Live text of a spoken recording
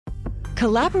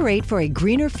Collaborate for a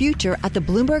greener future at the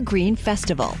Bloomberg Green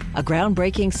Festival, a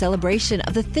groundbreaking celebration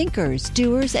of the thinkers,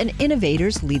 doers, and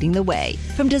innovators leading the way.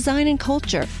 From design and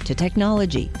culture to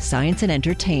technology, science, and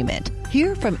entertainment.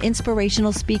 Hear from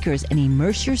inspirational speakers and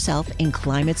immerse yourself in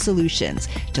climate solutions.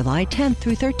 July 10th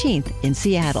through 13th in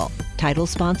Seattle. Title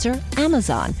sponsor,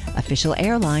 Amazon. Official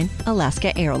airline,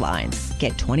 Alaska Airlines.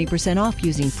 Get 20% off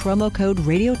using promo code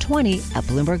radio20 at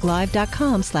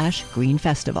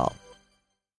bloomberglive.com/greenfestival.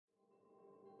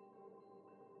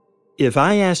 If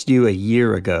I asked you a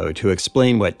year ago to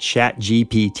explain what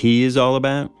ChatGPT is all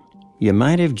about, you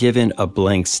might have given a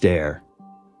blank stare.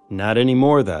 Not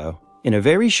anymore, though. In a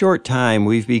very short time,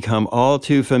 we've become all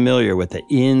too familiar with the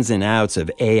ins and outs of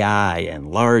AI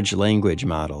and large language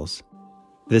models.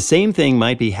 The same thing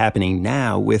might be happening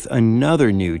now with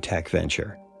another new tech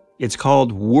venture. It's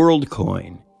called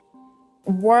WorldCoin.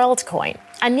 WorldCoin,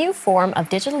 a new form of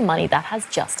digital money that has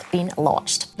just been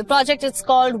launched. The project is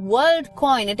called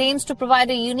WorldCoin. It aims to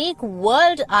provide a unique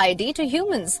world ID to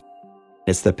humans.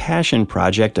 It's the passion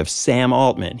project of Sam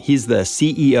Altman. He's the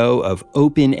CEO of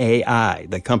OpenAI,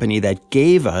 the company that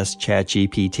gave us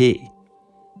ChatGPT.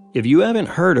 If you haven't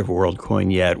heard of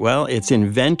WorldCoin yet, well, its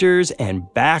inventors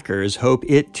and backers hope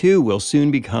it too will soon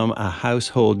become a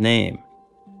household name.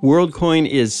 WorldCoin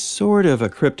is sort of a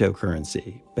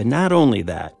cryptocurrency, but not only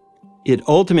that. It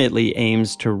ultimately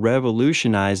aims to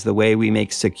revolutionize the way we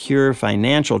make secure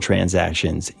financial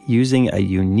transactions using a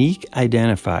unique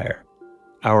identifier.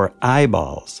 Our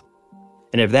eyeballs.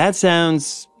 And if that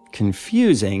sounds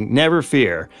confusing, never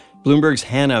fear. Bloomberg's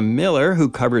Hannah Miller, who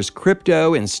covers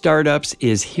crypto and startups,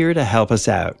 is here to help us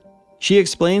out. She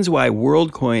explains why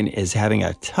WorldCoin is having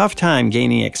a tough time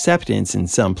gaining acceptance in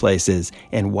some places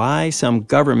and why some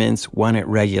governments want it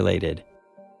regulated.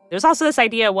 There's also this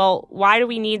idea, well, why do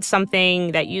we need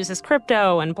something that uses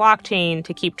crypto and blockchain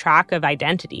to keep track of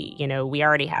identity? You know, we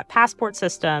already have passport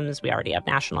systems, we already have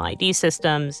national ID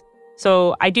systems.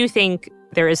 So I do think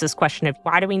there is this question of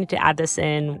why do we need to add this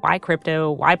in? Why crypto?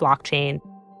 Why blockchain?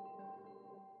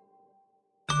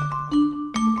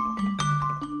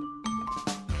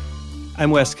 I'm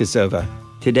Wes Kosova.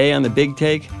 Today on The Big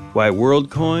Take, why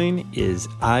WorldCoin is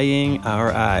eyeing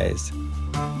our eyes.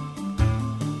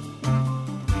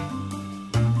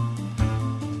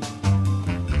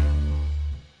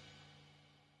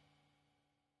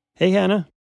 Hey, Hannah.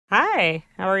 Hi,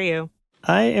 how are you?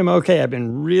 I am okay. I've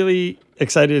been really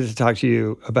excited to talk to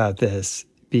you about this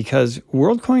because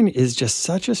WorldCoin is just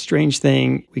such a strange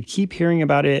thing. We keep hearing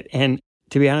about it. And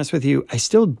to be honest with you, I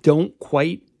still don't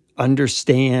quite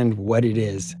understand what it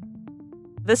is.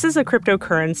 This is a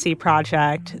cryptocurrency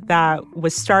project that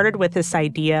was started with this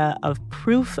idea of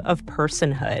proof of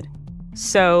personhood.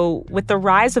 So with the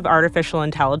rise of artificial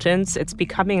intelligence, it's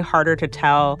becoming harder to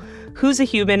tell who's a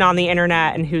human on the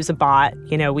internet and who's a bot.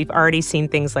 You know, we've already seen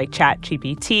things like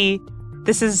ChatGPT.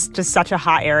 This is just such a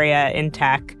hot area in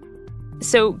tech.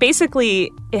 So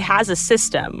basically, it has a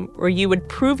system where you would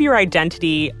prove your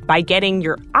identity by getting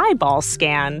your eyeball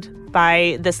scanned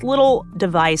by this little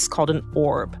device called an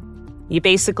orb. You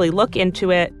basically look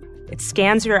into it, it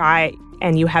scans your eye,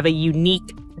 and you have a unique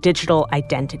digital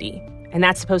identity. And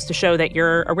that's supposed to show that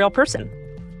you're a real person.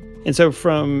 And so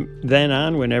from then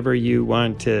on, whenever you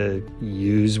want to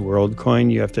use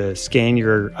WorldCoin, you have to scan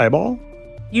your eyeball?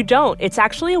 You don't. It's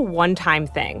actually a one-time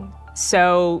thing.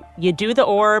 So you do the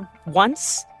orb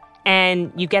once,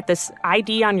 and you get this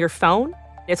ID on your phone.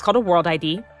 It's called a World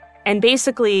ID. And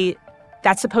basically,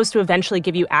 that's supposed to eventually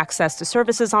give you access to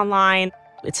services online.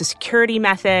 It's a security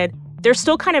method. They're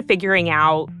still kind of figuring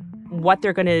out what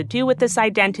they're going to do with this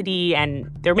identity, and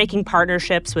they're making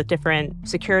partnerships with different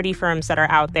security firms that are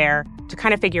out there to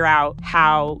kind of figure out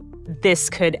how this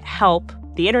could help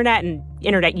the internet and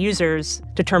internet users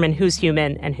determine who's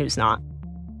human and who's not.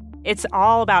 It's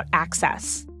all about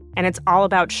access, and it's all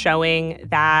about showing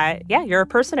that, yeah, you're a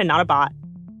person and not a bot.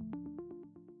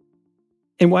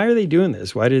 And why are they doing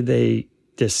this? Why did they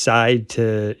decide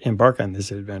to embark on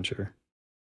this adventure?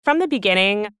 From the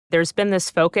beginning, there's been this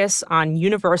focus on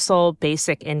universal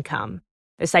basic income,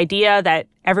 this idea that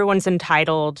everyone's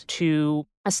entitled to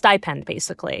a stipend,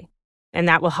 basically, and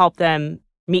that will help them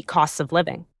meet costs of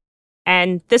living.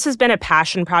 And this has been a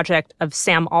passion project of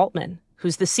Sam Altman,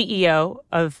 who's the CEO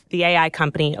of the AI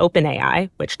company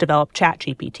OpenAI, which developed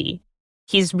ChatGPT.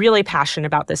 He's really passionate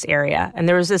about this area. And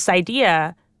there was this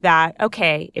idea that,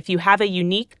 okay, if you have a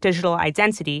unique digital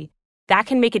identity, that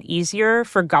can make it easier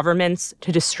for governments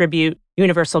to distribute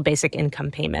universal basic income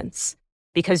payments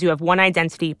because you have one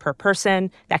identity per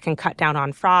person that can cut down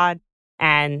on fraud.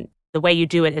 And the way you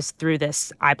do it is through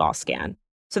this eyeball scan.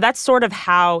 So that's sort of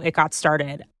how it got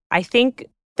started. I think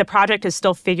The project is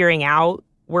still figuring out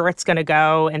where it's going to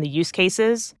go and the use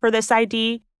cases for this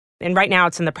ID. And right now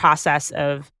it's in the process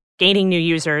of gaining new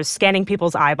users, scanning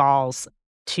people's eyeballs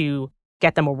to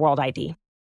get them a World ID.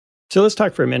 So let's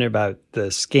talk for a minute about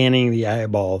the scanning the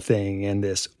eyeball thing and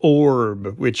this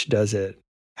orb which does it.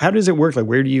 How does it work? Like,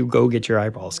 where do you go get your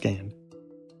eyeball scanned?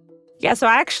 Yeah, so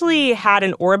I actually had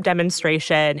an orb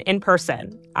demonstration in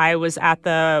person. I was at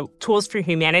the Tools for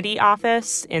Humanity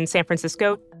office in San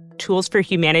Francisco. Tools for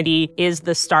Humanity is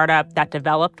the startup that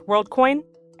developed WorldCoin,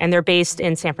 and they're based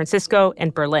in San Francisco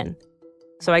and Berlin.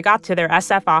 So I got to their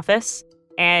SF office,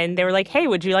 and they were like, hey,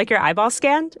 would you like your eyeball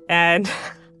scanned? And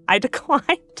I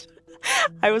declined.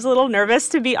 I was a little nervous,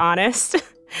 to be honest.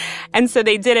 And so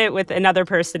they did it with another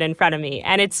person in front of me.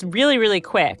 And it's really, really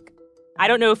quick. I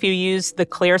don't know if you use the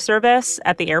Clear service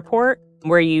at the airport,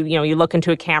 where you look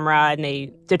into a camera and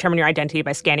they determine your identity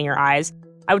by scanning your eyes.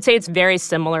 I would say it's very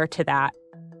similar to that.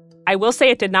 I will say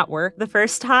it did not work the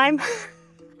first time.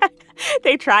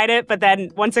 They tried it, but then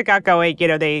once it got going,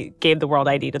 they gave the World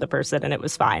ID to the person and it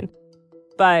was fine.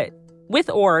 But with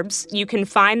orbs, you can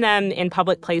find them in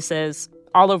public places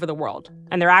all over the world,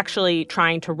 and they're actually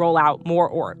trying to roll out more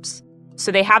orbs.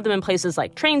 So they have them in places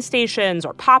like train stations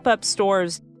or pop-up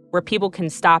stores where people can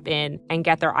stop in and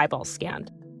get their eyeballs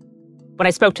scanned. When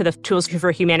I spoke to the Tools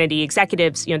for Humanity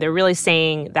executives, they're really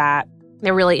saying that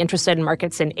they're really interested in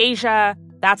markets in Asia.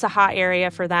 That's a hot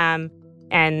area for them.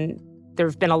 And there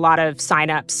have been a lot of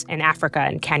signups in Africa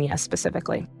and Kenya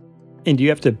specifically. And do you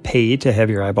have to pay to have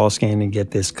your eyeball scanned and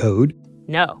get this code?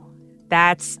 No.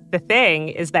 That's the thing,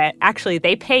 is that actually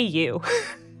they pay you.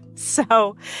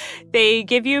 So they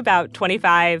give you about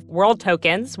 25 world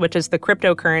tokens, which is the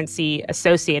cryptocurrency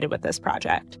associated with this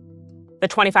project. The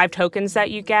 25 tokens that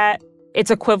you get,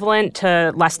 it's equivalent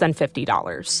to less than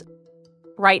 $50.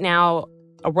 Right now,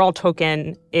 a world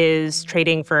token is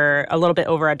trading for a little bit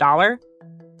over $1.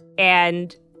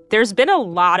 And there's been a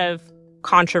lot of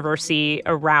controversy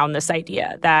around this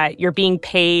idea that you're being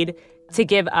paid to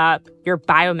give up your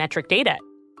biometric data.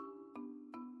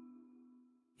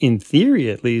 In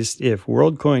theory, at least, if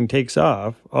WorldCoin takes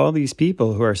off, all these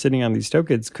people who are sitting on these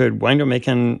tokens could wind up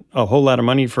making a whole lot of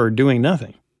money for doing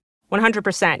nothing.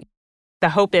 100%. The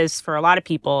hope is for a lot of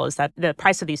people is that the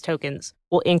price of these tokens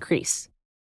will increase.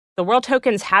 The world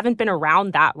tokens haven't been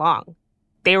around that long.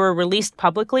 They were released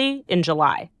publicly in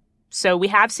July. So we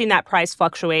have seen that price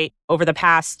fluctuate over the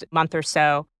past month or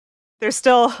so. There's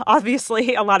still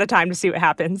obviously a lot of time to see what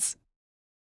happens.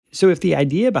 So if the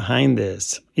idea behind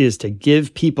this is to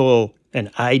give people an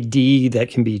ID that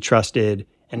can be trusted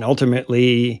and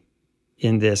ultimately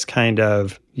in this kind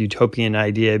of utopian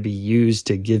idea be used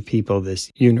to give people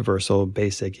this universal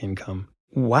basic income,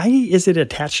 why is it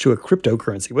attached to a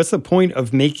cryptocurrency? What's the point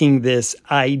of making this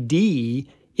ID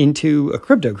into a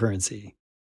cryptocurrency?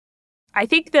 I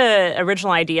think the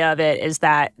original idea of it is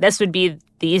that this would be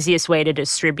the easiest way to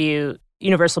distribute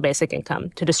universal basic income,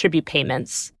 to distribute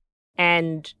payments.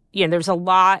 And, there's a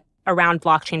lot around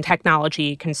blockchain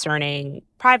technology concerning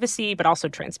privacy, but also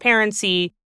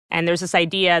transparency. And there's this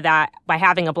idea that by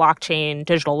having a blockchain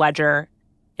digital ledger,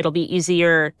 it'll be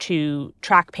easier to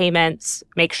track payments,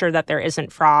 make sure that there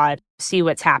isn't fraud, see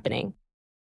what's happening.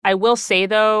 I will say,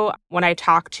 though, when I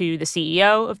talked to the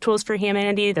CEO of Tools for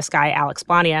Humanity, this guy, Alex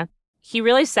Blania, he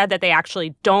really said that they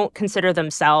actually don't consider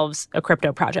themselves a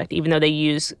crypto project, even though they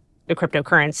use the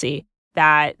cryptocurrency,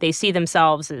 that they see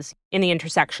themselves as in the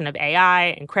intersection of AI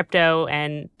and crypto,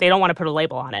 and they don't want to put a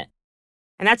label on it.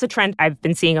 And that's a trend I've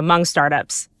been seeing among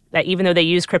startups, that even though they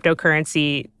use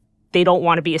cryptocurrency, they don't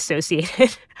want to be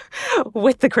associated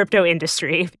with the crypto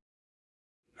industry.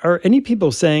 Are any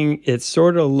people saying it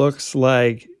sort of looks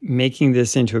like making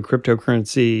this into a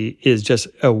cryptocurrency is just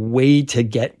a way to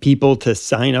get people to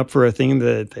sign up for a thing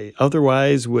that they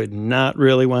otherwise would not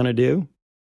really want to do?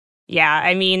 Yeah,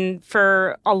 I mean,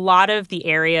 for a lot of the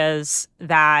areas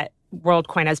that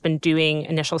WorldCoin has been doing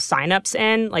initial signups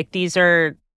in, like these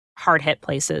are hard-hit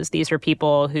places. These are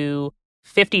people who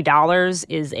 $50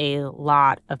 is a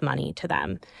lot of money to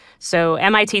them. So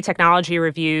MIT Technology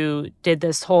Review did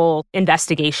this whole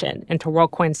investigation into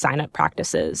WorldCoin sign-up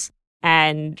practices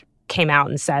and came out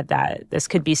and said that this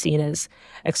could be seen as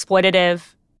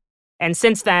exploitative. And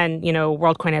since then,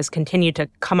 WorldCoin has continued to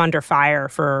come under fire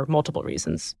for multiple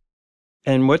reasons.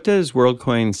 And what does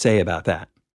WorldCoin say about that?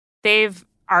 They've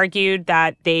argued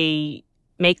that they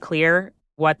make clear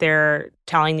what they're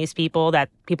telling these people, that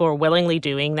people are willingly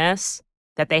doing this,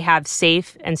 that they have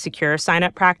safe and secure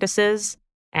sign-up practices,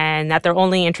 and that they're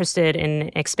only interested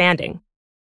in expanding.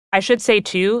 I should say,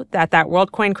 too, that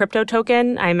WorldCoin crypto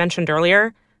token I mentioned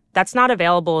earlier, That's not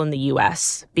available in the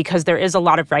US because there is a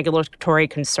lot of regulatory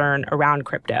concern around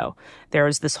crypto.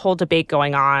 There's this whole debate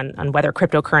going on whether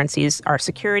cryptocurrencies are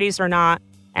securities or not.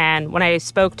 And when I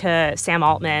spoke to Sam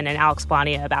Altman and Alex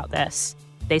Blania about this,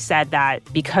 they said that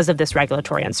because of this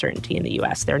regulatory uncertainty in the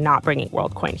US, they're not bringing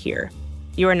WorldCoin here.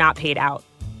 You are not paid out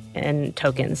in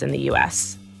tokens in the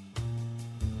US.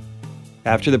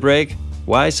 After the break,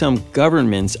 why some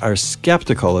governments are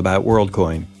skeptical about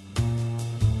WorldCoin.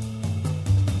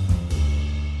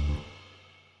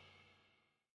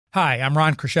 Hi, I'm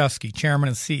Ron Kruszewski, Chairman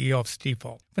and CEO of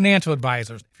Stifel. Financial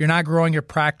advisors, if you're not growing your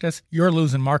practice, you're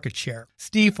losing market share.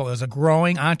 Stifel is a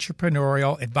growing,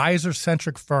 entrepreneurial,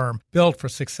 advisor-centric firm built for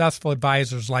successful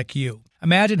advisors like you.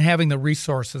 Imagine having the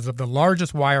resources of the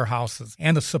largest wirehouses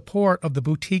and the support of the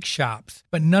boutique shops,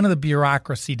 but none of the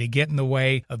bureaucracy to get in the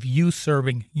way of you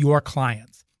serving your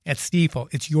clients. At Stifel,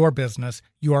 it's your business,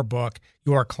 your book,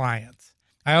 your clients.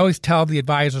 I always tell the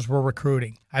advisors we're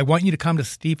recruiting, I want you to come to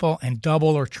Stifel and double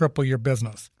or triple your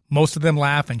business. Most of them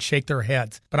laugh and shake their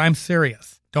heads, but I'm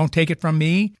serious. Don't take it from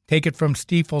me. Take it from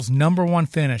Stifel's #1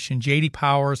 finish in J.D.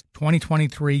 Power's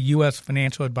 2023 U.S.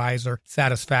 Financial Advisor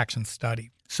Satisfaction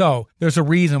Study. So, there's a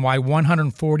reason why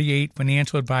 148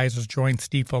 financial advisors joined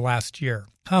Stifel last year.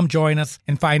 Come join us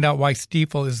and find out why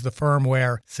Stifel is the firm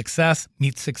where success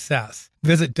meets success.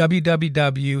 Visit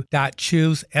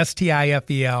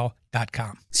www.choosestifel.com.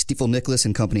 Stifel Nicholas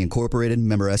and Company Incorporated,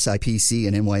 member SIPC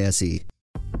and NYSE.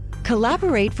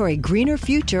 Collaborate for a greener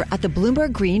future at the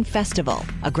Bloomberg Green Festival,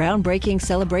 a groundbreaking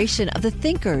celebration of the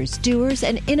thinkers, doers,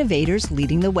 and innovators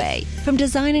leading the way. From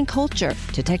design and culture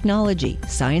to technology,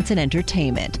 science, and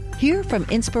entertainment. Hear from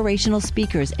inspirational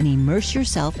speakers and immerse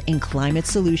yourself in climate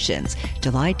solutions.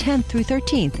 July 10th through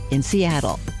 13th in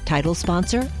Seattle. Title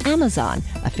sponsor, Amazon.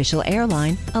 Official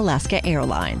airline, Alaska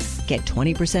Airlines. Get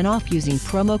 20% off using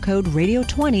promo code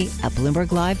Radio20 at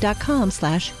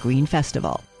BloombergLive.com/Green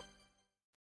Festival.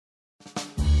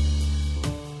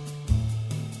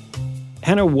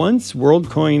 Hannah, once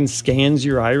WorldCoin scans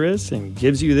your iris and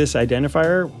gives you this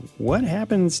identifier, what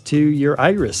happens to your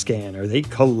iris scan? Are they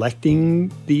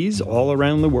collecting these all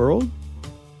around the world?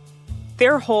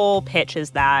 Their whole pitch is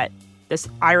that this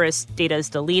iris data is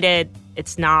deleted.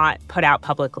 It's not put out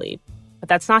publicly. But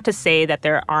that's not to say that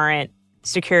there aren't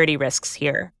security risks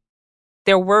here.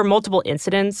 There were multiple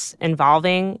incidents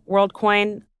involving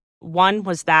WorldCoin. One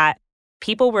was that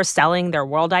people were selling their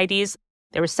World IDs.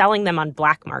 They were selling them on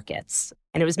black markets,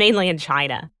 and it was mainly in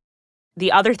China.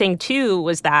 The other thing, too,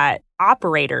 was that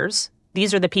operators,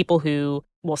 these are the people who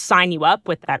will sign you up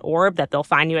with that orb that they'll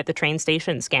find you at the train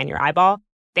station and scan your eyeball.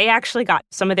 They actually got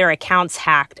some of their accounts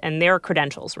hacked, and their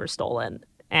credentials were stolen,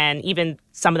 and even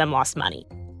some of them lost money.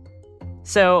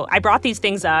 So I brought these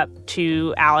things up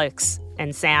to Alex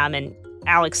and Sam, and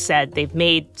Alex said they've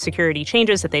made security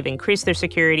changes, that they've increased their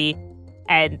security.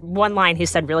 And one line he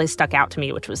said really stuck out to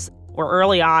me, which was, we're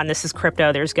early on, this is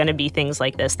crypto, there's going to be things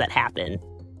like this that happen.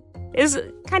 It's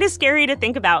kind of scary to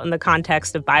think about in the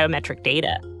context of biometric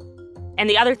data. And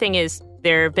the other thing is,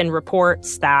 there have been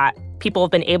reports that people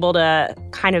have been able to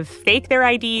kind of fake their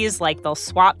IDs, like they'll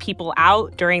swap people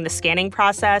out during the scanning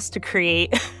process to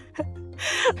create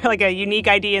like a unique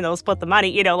ID, and they'll split the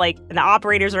money, like the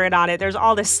operators are in on it. There's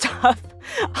all this stuff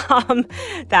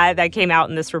that came out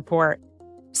in this report.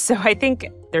 So I think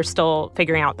they're still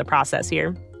figuring out the process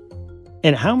here.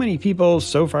 And how many people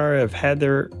so far have had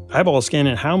their eyeball scanned,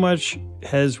 and how much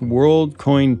has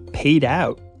WorldCoin paid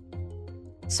out?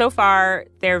 So far,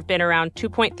 there have been around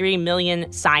 2.3 million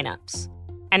signups.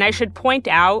 And I should point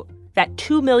out that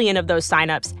 2 million of those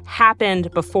signups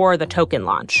happened before the token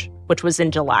launch, which was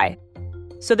in July.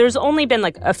 So there's only been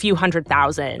like a few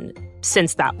 100,000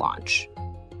 since that launch.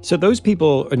 So those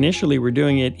people initially were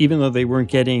doing it even though they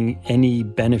weren't getting any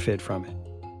benefit from it.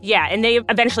 Yeah, and they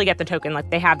eventually get the token, like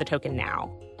they have the token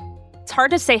now. It's hard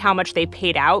to say how much they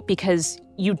paid out because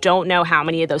you don't know how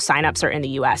many of those signups are in the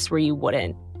US where you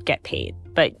wouldn't get paid.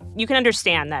 But you can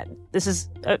understand that this is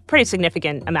a pretty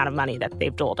significant amount of money that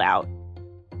they've doled out.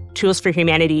 Tools for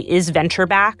Humanity is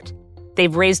venture-backed.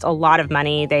 They've raised a lot of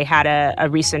money. They had a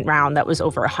recent round that was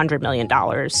over $100 million.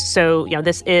 So,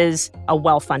 this is a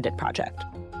well-funded project.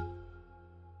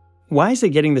 Why is it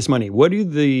getting this money? What do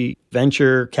the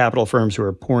venture capital firms who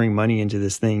are pouring money into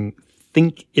this thing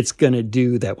think it's going to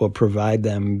do that will provide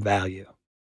them value?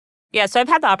 Yeah, so I've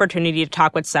had the opportunity to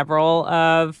talk with several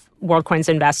of WorldCoin's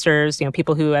investors,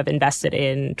 people who have invested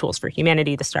in Tools for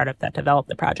Humanity, the startup that developed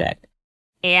the project.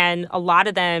 And a lot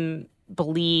of them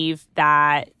believe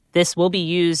that this will be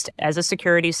used as a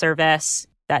security service,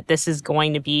 that this is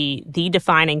going to be the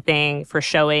defining thing for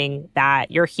showing that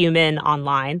you're human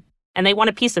online. And they want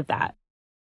a piece of that.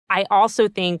 I also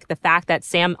think the fact that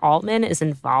Sam Altman is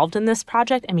involved in this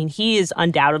project, I mean, he is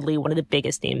undoubtedly one of the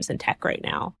biggest names in tech right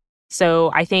now.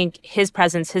 So I think his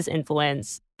presence, his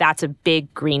influence, that's a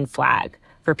big green flag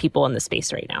for people in the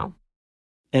space right now.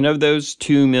 And of those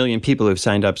 2 million people who've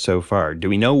signed up so far, do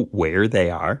we know where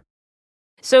they are?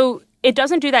 So it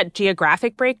doesn't do that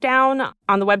geographic breakdown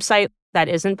on the website that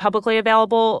isn't publicly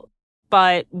available,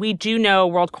 but we do know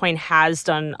WorldCoin has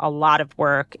done a lot of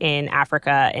work in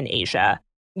Africa and Asia,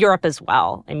 Europe as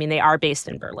well. I mean, they are based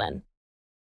in Berlin.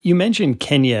 You mentioned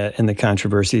Kenya and the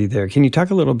controversy there. Can you talk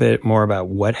a little bit more about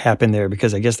what happened there?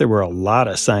 Because I guess there were a lot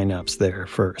of signups there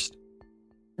first.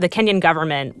 The Kenyan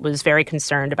government was very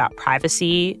concerned about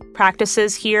privacy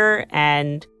practices here,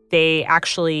 and they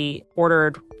actually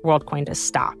ordered WorldCoin to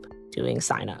stop doing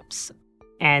signups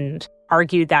and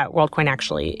argued that WorldCoin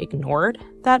actually ignored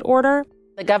that order.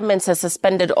 The government has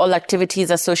suspended all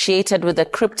activities associated with the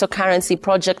cryptocurrency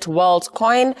project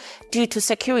WorldCoin due to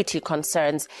security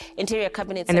concerns. Interior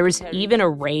Cabinet And there was even a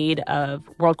raid of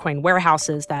WorldCoin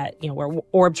warehouses that, where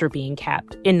orbs were being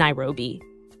kept in Nairobi.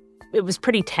 It was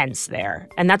pretty tense there.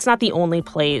 And that's not the only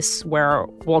place where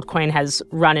WorldCoin has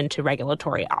run into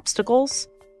regulatory obstacles.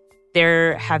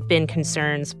 There have been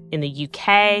concerns in the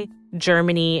UK,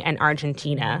 Germany, and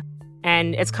Argentina.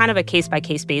 And it's kind of a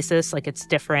case-by-case basis, like it's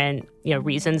different,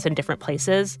 reasons in different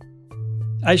places.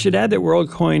 I should add that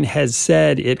WorldCoin has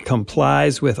said it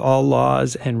complies with all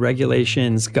laws and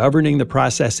regulations governing the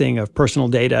processing of personal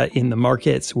data in the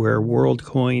markets where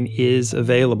WorldCoin is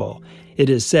available. It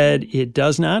has said it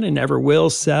does not and never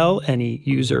will sell any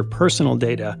user personal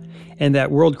data, and that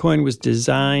WorldCoin was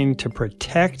designed to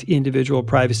protect individual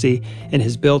privacy and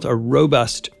has built a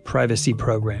robust privacy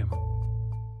program.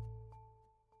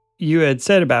 You had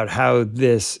said about how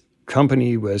this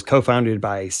company was co-founded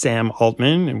by Sam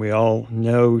Altman, and we all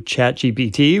know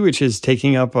ChatGPT, which is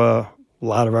taking up a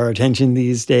lot of our attention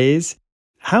these days.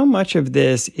 How much of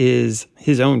this is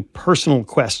his own personal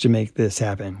quest to make this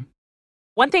happen?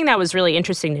 One thing that was really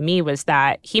interesting to me was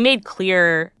that he made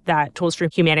clear that Tools for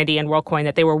Humanity and WorldCoin,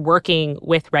 that they were working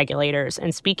with regulators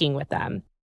and speaking with them.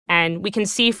 And we can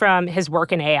see from his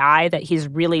work in AI that he's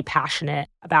really passionate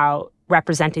about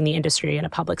representing the industry in a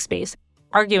public space,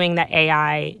 arguing that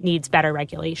AI needs better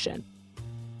regulation.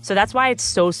 So that's why it's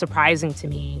so surprising to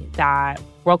me that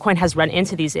WorldCoin has run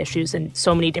into these issues in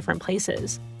so many different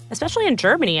places, especially in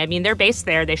Germany. I mean, they're based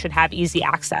there. They should have easy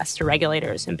access to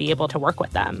regulators and be able to work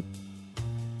with them.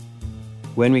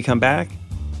 When we come back,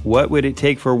 what would it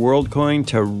take for WorldCoin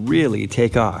to really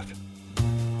take off?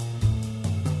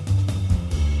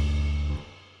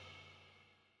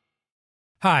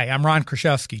 Hi, I'm Ron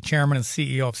Kraszewski, Chairman and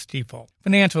CEO of Stifel.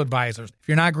 Financial advisors, if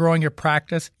you're not growing your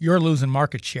practice, you're losing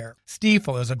market share.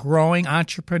 Stifel is a growing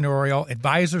entrepreneurial,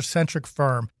 advisor-centric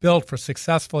firm built for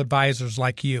successful advisors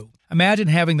like you. Imagine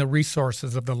having the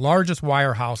resources of the largest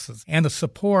wirehouses and the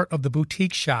support of the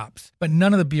boutique shops, but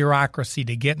none of the bureaucracy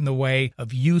to get in the way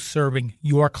of you serving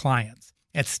your clients.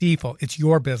 At Stifel, it's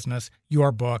your business,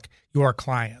 your book, your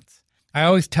clients. I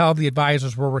always tell the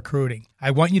advisors we're recruiting,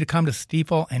 I want you to come to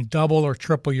Stifel and double or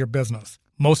triple your business.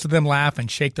 Most of them laugh and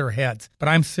shake their heads, but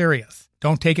I'm serious.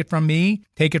 Don't take it from me.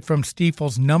 Take it from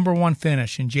Stifel's #1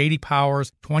 finish in J.D.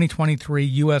 Power's 2023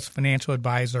 U.S. Financial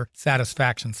Advisor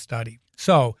Satisfaction Study.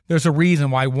 So there's a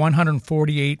reason why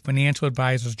 148 financial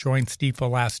advisors joined Stifel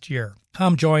last year.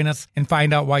 Come join us and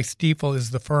find out why Stifel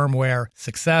is the firm where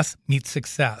success meets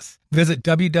success. Visit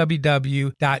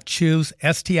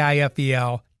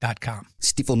www.choosestifel.com.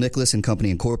 Stifel Nicholas and Company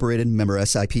Incorporated, member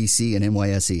SIPC and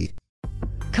NYSE.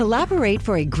 Collaborate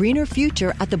for a greener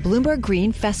future at the Bloomberg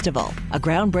Green Festival, a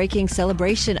groundbreaking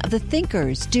celebration of the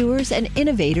thinkers, doers, and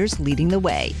innovators leading the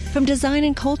way. From design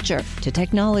and culture to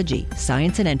technology,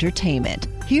 science, and entertainment.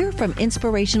 Hear from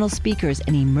inspirational speakers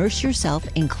and immerse yourself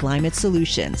in climate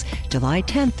solutions. July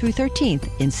 10th through 13th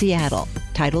in Seattle.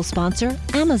 Title sponsor,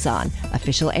 Amazon.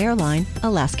 Official airline,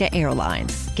 Alaska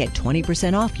Airlines. Get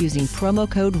 20% off using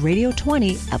promo code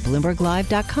Radio20 at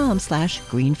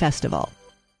BloombergLive.com/Green Festival.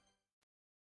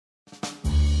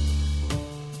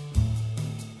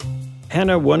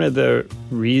 Hannah, one of the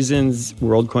reasons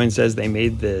WorldCoin says they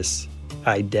made this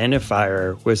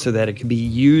identifier was so that it could be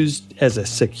used as a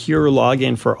secure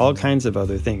login for all kinds of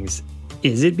other things.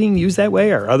 Is it being used that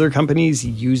way? Are other companies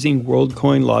using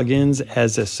WorldCoin logins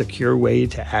as a secure way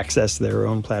to access their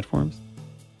own platforms?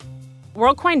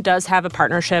 WorldCoin does have a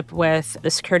partnership with the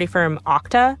security firm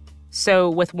Okta. So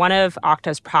with one of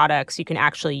Okta's products, you can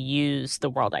actually use the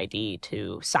World ID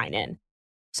to sign in.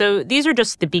 So these are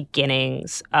just the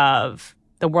beginnings of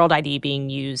the World ID being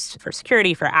used for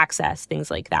security, for access, things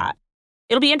like that.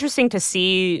 It'll be interesting to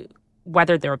see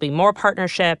whether there will be more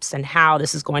partnerships and how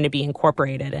this is going to be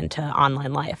incorporated into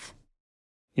online life.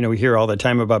 You know, we hear all the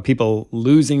time about people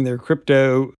losing their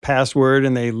crypto password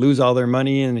and they lose all their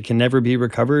money and it can never be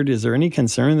recovered. Is there any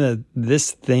concern that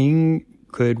this thing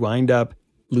could wind up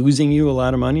losing you a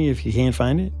lot of money if you can't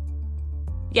find it?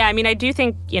 Yeah, I mean, I do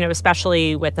think,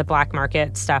 especially with the black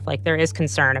market stuff, like there is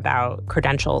concern about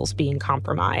credentials being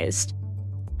compromised.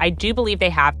 I do believe they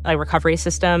have a recovery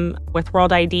system with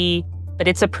World ID, but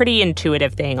it's a pretty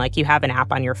intuitive thing. Like you have an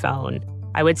app on your phone.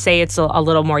 I would say it's a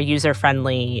little more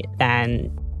user-friendly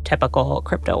than typical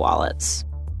crypto wallets.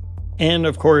 And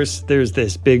of course, there's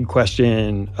this big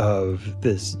question of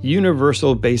this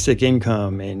universal basic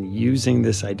income and using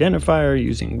this identifier,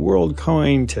 using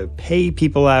WorldCoin to pay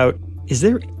people out. Is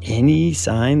there any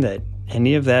sign that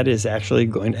any of that is actually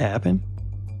going to happen?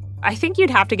 I think you'd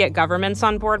have to get governments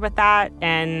on board with that.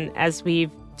 And as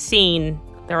we've seen,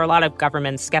 there are a lot of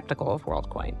governments skeptical of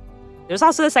WorldCoin. There's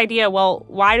also this idea, well,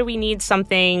 why do we need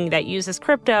something that uses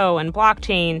crypto and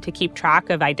blockchain to keep track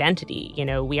of identity?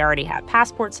 We already have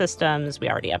passport systems. We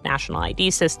already have national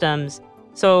ID systems.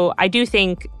 So I do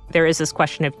think there is this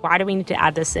question of why do we need to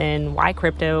add this in? Why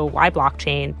crypto? Why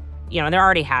blockchain? There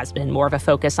already has been more of a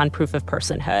focus on proof of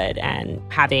personhood and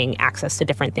having access to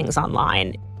different things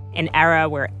online. An era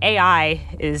where AI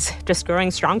is just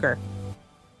growing stronger.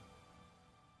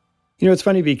 It's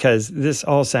funny because this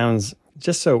all sounds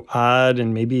just so odd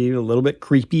and maybe a little bit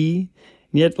creepy.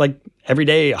 And yet, like every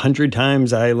day, 100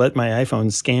 times, I let my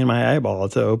iPhone scan my eyeball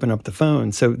to open up the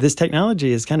phone. So this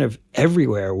technology is kind of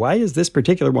everywhere. Why is this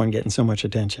particular one getting so much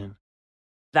attention?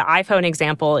 The iPhone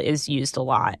example is used a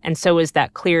lot. And so is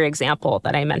that Clear example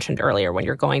that I mentioned earlier when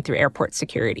you're going through airport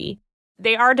security.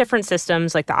 They are different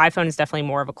systems. Like the iPhone is definitely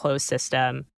more of a closed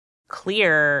system.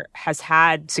 Clear has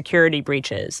had security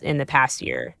breaches in the past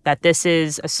year, that this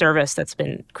is a service that's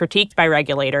been critiqued by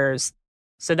regulators.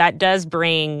 So that does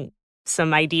bring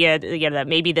some idea, that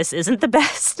maybe this isn't the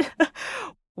best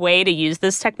way to use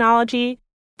this technology.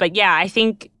 But yeah, I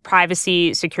think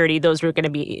privacy, security, those are going to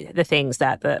be the things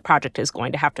that the project is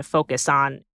going to have to focus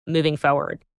on moving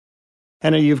forward.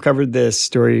 Hannah, you've covered this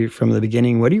story from the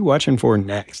beginning. What are you watching for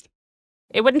next?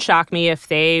 It wouldn't shock me if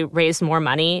they raise more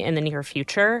money in the near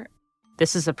future.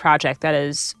 This is a project that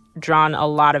has drawn a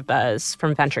lot of buzz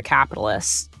from venture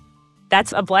capitalists.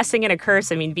 That's a blessing and a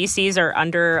curse. I mean, VCs are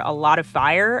under a lot of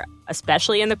fire,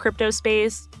 especially in the crypto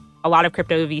space. A lot of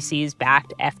crypto VCs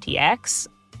backed FTX.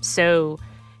 So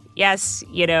yes,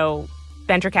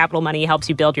 venture capital money helps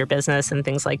you build your business and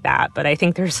things like that. But I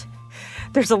think there's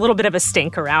a little bit of a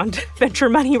stink around venture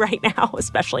money right now,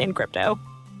 especially in crypto.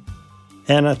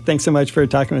 Hannah, thanks so much for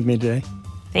talking with me today.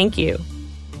 Thank you.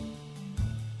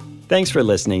 Thanks for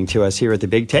listening to us here at The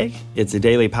Big Take. It's a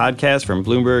daily podcast from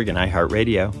Bloomberg and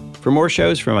iHeartRadio. For more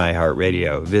shows from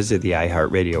iHeartRadio, visit the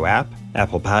iHeartRadio app,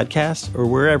 Apple Podcasts, or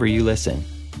wherever you listen.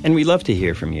 And we'd love to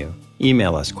hear from you.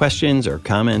 Email us questions or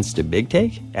comments to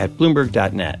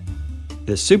bigtake@bloomberg.net.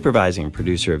 The supervising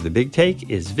producer of The Big Take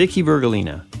is Vicky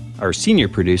Vergolina. Our senior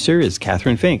producer is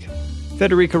Catherine Fink.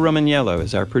 Federica Romagnello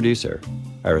is our producer.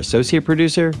 Our associate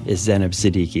producer is Zenab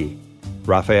Siddiqui.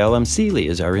 Raphael M. Seeley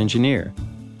is our engineer.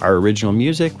 Our original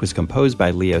music was composed by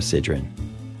Leo Sidran.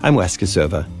 I'm Wes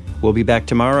Kosova. We'll be back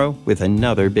tomorrow with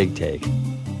another Big Take.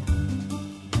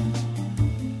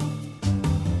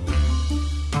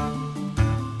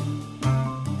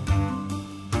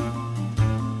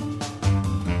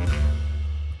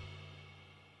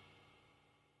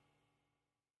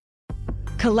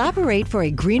 Collaborate for a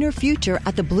greener future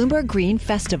at the Bloomberg Green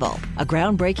Festival, a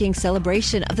groundbreaking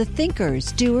celebration of the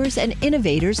thinkers, doers, and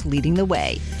innovators leading the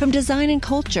way. From design and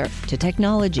culture to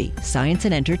technology, science,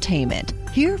 and entertainment.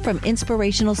 Hear from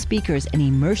inspirational speakers and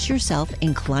immerse yourself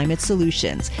in climate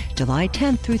solutions. July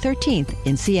 10th through 13th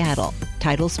in Seattle.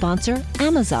 Title sponsor,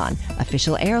 Amazon.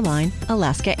 Official airline,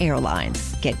 Alaska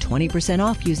Airlines. Get 20%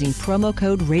 off using promo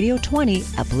code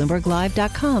radio20 at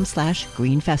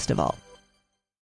BloombergLive.com/Green Festival.